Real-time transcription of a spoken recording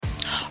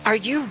Are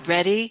you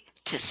ready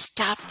to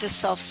stop the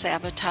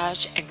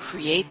self-sabotage and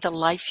create the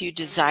life you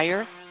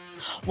desire?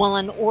 Well,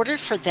 in order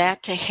for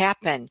that to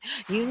happen,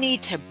 you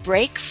need to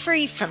break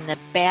free from the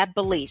bad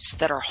beliefs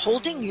that are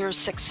holding your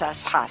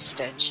success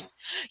hostage.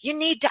 You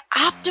need to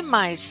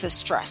optimize the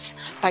stress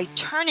by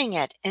turning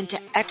it into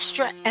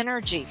extra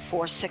energy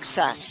for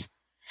success.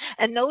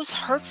 And those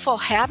hurtful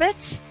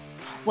habits?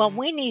 Well,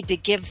 we need to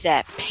give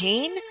that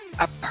pain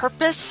a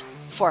purpose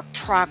for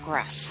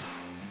progress.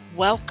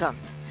 Welcome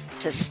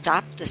to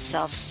Stop the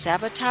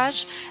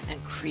Self-Sabotage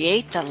and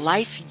Create the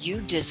Life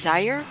You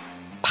Desire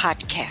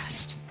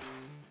podcast.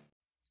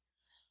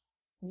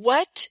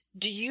 What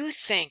do you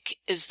think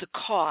is the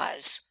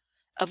cause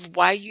of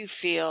why you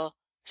feel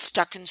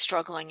stuck and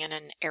struggling in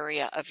an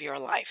area of your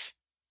life?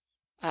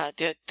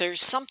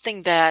 There's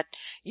something that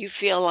you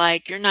feel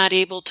like you're not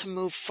able to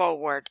move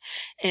forward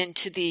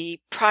into the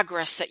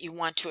progress that you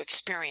want to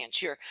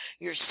experience.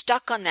 You're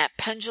stuck on that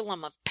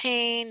pendulum of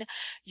pain.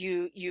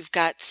 You've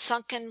got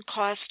sunken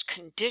cost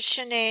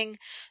conditioning.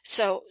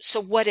 So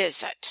what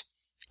is it?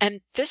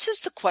 And this is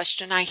the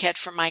question I had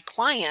for my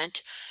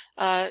client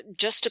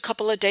just a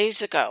couple of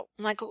days ago.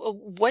 I'm like,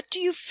 what do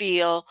you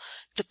feel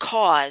the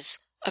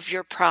cause of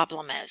your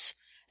problem is?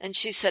 And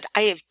she said,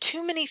 I have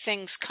too many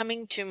things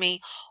coming to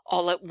me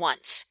all at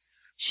once.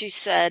 She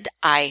said,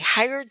 I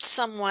hired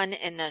someone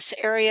in this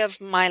area of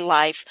my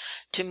life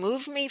to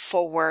move me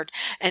forward,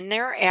 and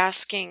they're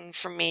asking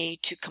for me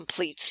to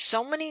complete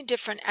so many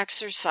different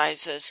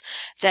exercises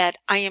that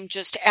I am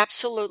just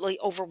absolutely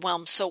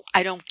overwhelmed, so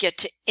I don't get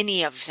to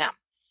any of them.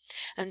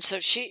 And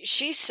so she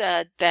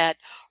said that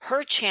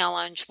her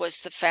challenge was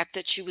the fact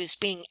that she was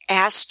being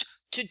asked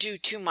to do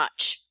too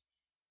much.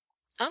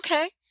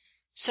 Okay.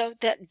 So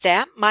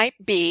that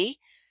might be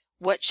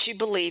what she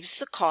believes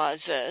the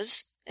cause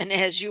is. And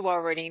as you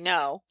already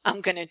know,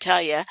 I'm going to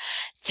tell you,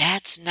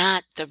 that's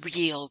not the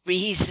real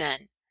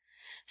reason.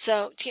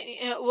 So,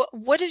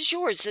 what is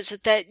yours? Is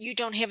it that you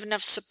don't have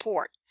enough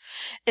support?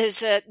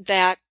 Is it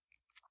that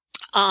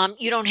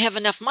you don't have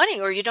enough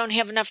money or you don't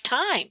have enough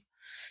time?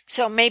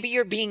 So maybe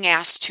you're being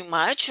asked too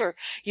much, or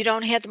you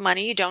don't have the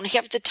money, you don't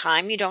have the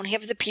time, you don't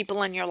have the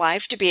people in your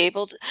life to be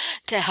able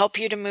to help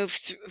you to move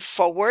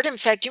forward. In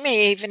fact, you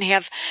may even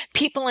have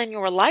people in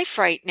your life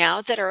right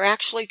now that are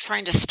actually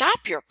trying to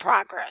stop your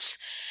progress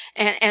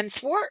and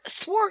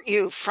thwart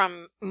you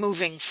from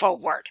moving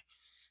forward.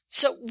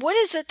 So what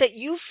is it that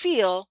you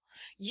feel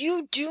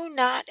you do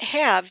not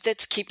have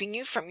that's keeping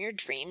you from your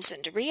dreams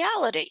into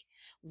reality?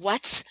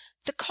 What's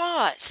the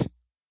cause?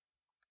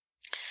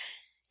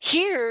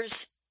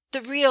 Here's the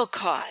real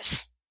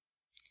cause.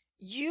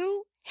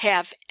 You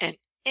have an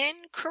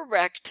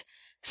incorrect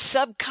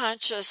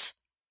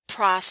subconscious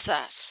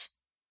process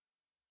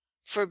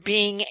for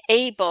being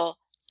able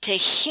to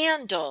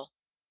handle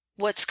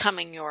what's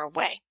coming your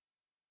way.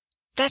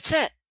 That's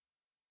it.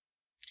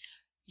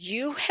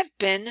 You have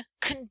been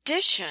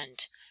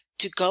conditioned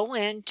to go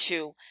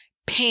into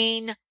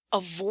pain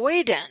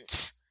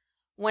avoidance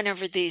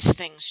whenever these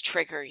things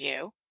trigger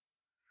you,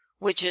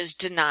 which is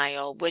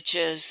denial, which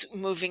is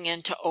moving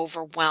into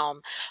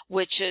overwhelm,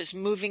 which is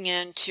moving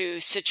into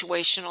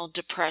situational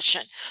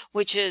depression,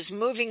 which is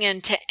moving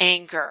into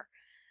anger,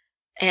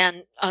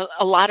 and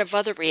a lot of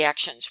other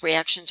reactions.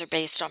 Reactions are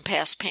based on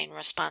past pain.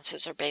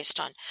 Responses are based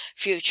on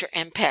future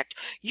impact.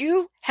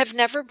 You have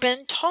never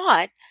been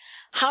taught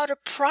how to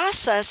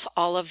process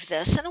all of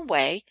this in a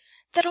way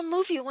that'll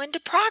move you into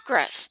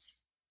progress.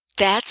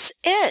 That's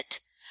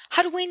it.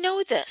 How do we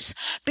know this?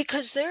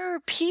 Because there are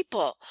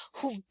people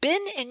who've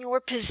been in your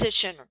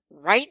position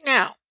right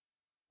now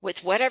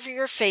with whatever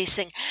you're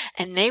facing,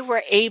 and they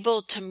were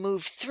able to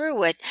move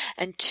through it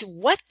and to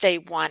what they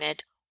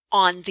wanted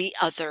on the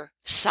other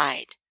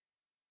side.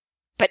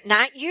 But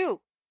not you.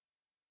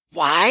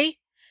 Why?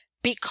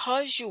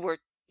 Because you were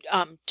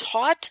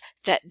taught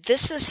that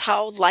this is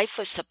how life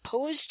was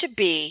supposed to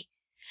be,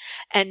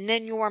 and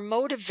then you are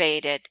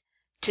motivated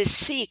to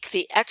seek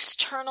the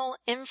external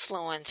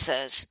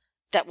influences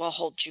that will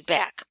hold you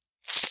back.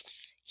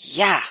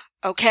 Yeah,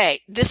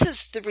 okay. This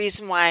is the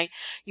reason why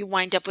you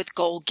wind up with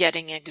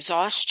goal-getting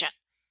exhaustion.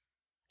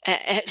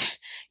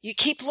 You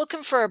keep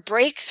looking for a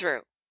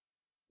breakthrough.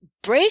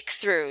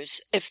 Breakthroughs,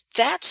 if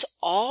that's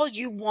all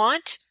you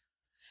want,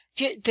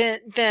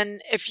 then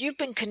if you've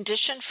been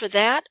conditioned for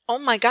that, oh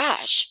my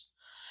gosh,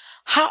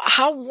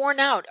 how worn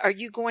out are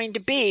you going to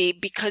be?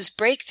 Because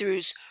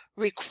breakthroughs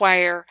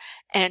require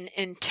an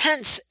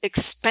intense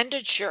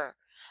expenditure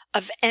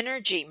of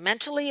energy,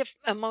 mentally,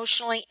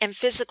 emotionally, and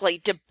physically,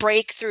 to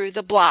break through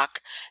the block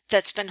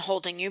that's been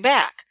holding you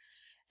back.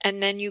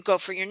 And then you go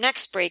for your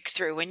next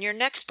breakthrough and your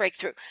next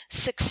breakthrough.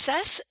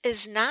 Success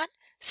is not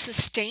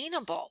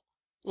sustainable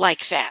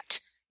like that.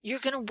 You're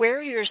going to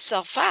wear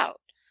yourself out.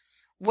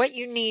 What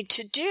you need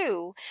to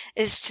do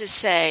is to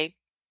say,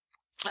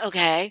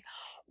 okay,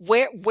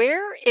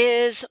 where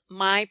is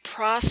my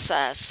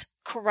process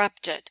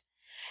corrupted?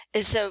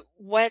 Is it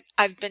what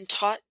I've been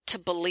taught to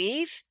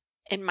believe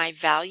in my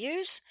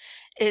values?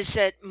 Is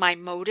it my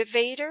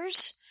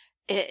motivators?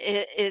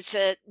 Is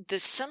it the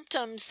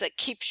symptoms that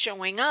keep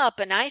showing up?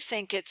 And I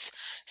think it's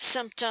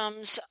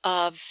symptoms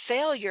of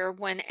failure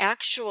when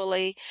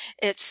actually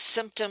it's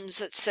symptoms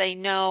that say,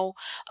 no,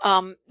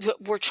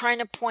 we're trying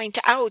to point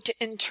out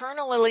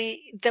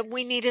internally that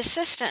we need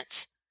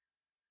assistance.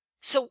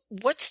 So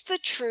what's the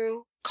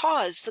true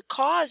cause? The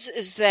cause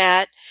is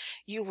that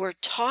you were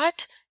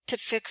taught to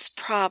fix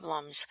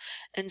problems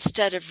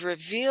instead of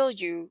reveal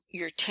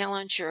your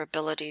talents, your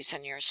abilities,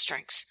 and your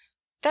strengths.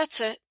 That's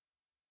it.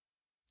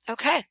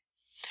 Okay.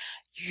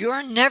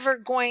 You're never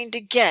going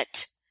to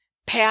get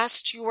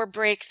past your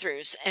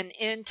breakthroughs and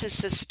into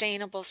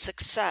sustainable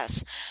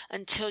success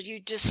until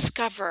you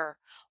discover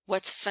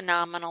what's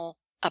phenomenal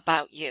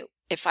about you.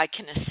 If I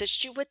can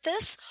assist you with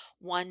this,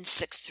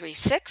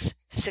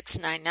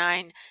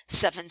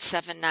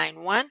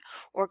 1-636-699-7791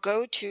 or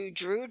go to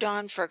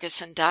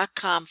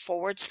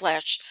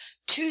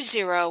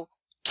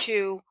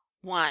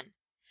drewdawnferguson.com/2021.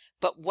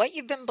 But what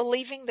you've been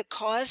believing the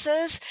cause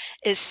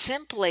is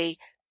simply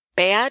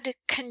bad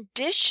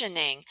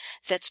conditioning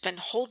that's been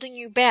holding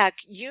you back.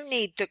 You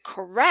need the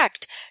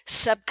correct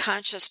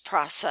subconscious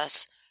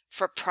process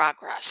for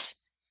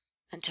progress.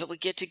 Until we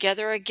get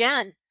together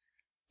again,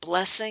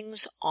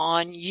 blessings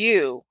on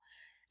you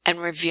and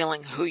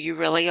revealing who you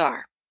really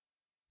are.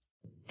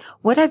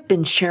 What I've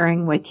been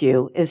sharing with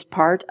you is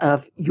part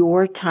of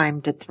your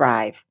time to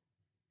thrive.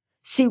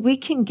 See, we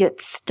can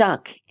get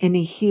stuck in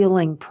a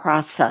healing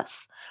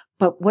process,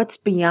 but what's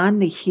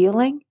beyond the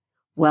healing?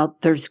 Well,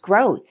 there's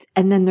growth,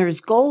 and then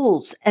there's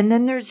goals, and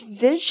then there's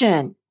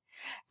vision.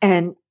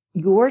 And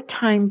your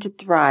time to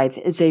thrive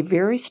is a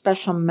very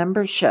special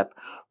membership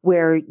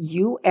where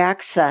you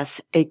access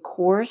a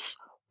course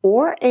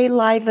or a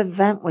live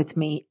event with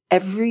me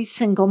every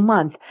single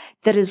month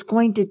that is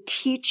going to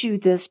teach you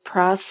this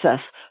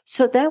process.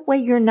 So that way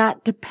you're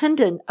not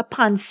dependent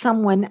upon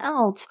someone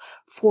else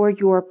for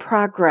your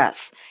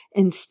progress.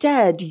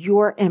 Instead,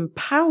 you're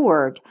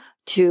empowered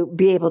to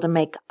be able to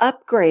make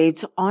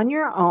upgrades on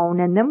your own.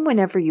 And then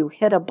whenever you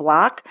hit a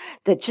block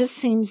that just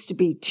seems to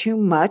be too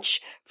much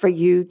for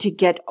you to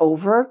get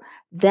over,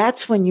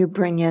 that's when you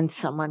bring in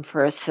someone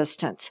for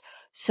assistance.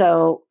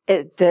 So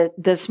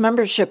this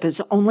membership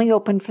is only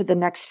open for the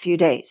next few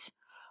days.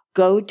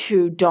 Go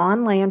to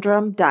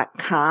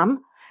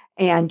dawnlandrum.com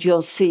and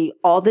you'll see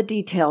all the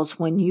details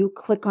when you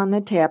click on the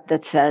tab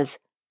that says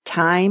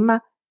Time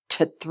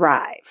to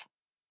Thrive.